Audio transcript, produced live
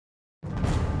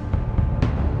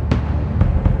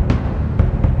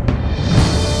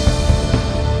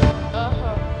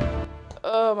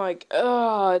oh my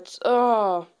god,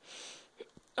 oh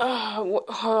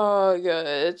god,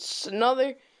 it's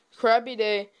another crappy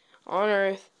day on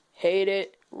Earth. Hate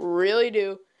it, really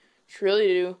do, truly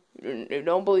do.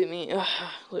 Don't believe me.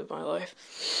 Live my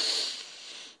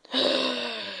life.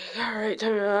 Alright,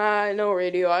 no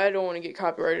radio. I don't want to get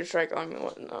copyrighted strike on me.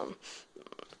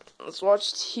 Let's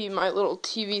watch my little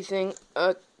TV thing.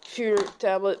 Computer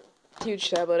tablet, huge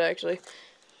tablet actually.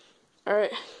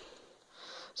 Alright,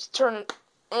 let's turn it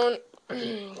on.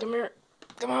 Come here,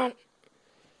 come on.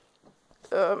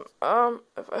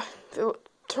 If I feel it,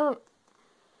 turn.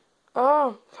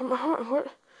 Oh, come on.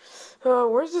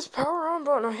 Where's this power on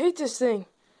button? I hate this thing.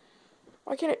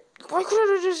 Why couldn't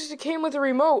it just came with a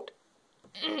remote?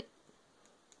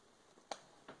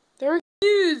 There it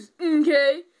is.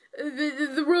 Okay.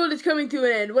 The world is coming to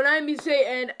an end. When I say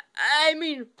end, I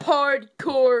mean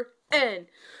hardcore end.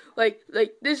 Like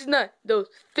this is not those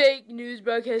fake news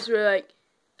broadcasts where like,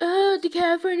 oh, the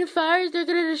California fires, they're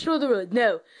gonna destroy the world.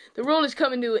 No, the world is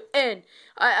coming to an end.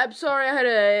 I'm sorry I had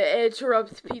to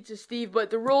interrupt Pizza Steve, but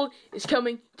the world is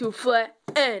coming to a flat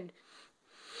end.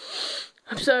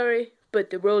 I'm sorry,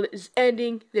 but the world is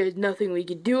ending. There's nothing we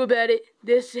can do about it.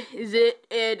 This is it,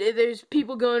 and there's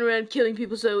people going around killing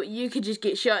people, so you could just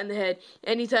get shot in the head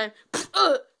anytime.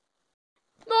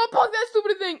 No, punk that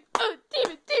stupid thing!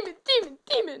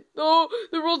 Demon! No,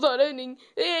 the world's not ending.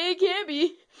 It can't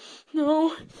be.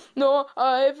 No,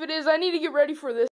 if it is, I need to get ready for this.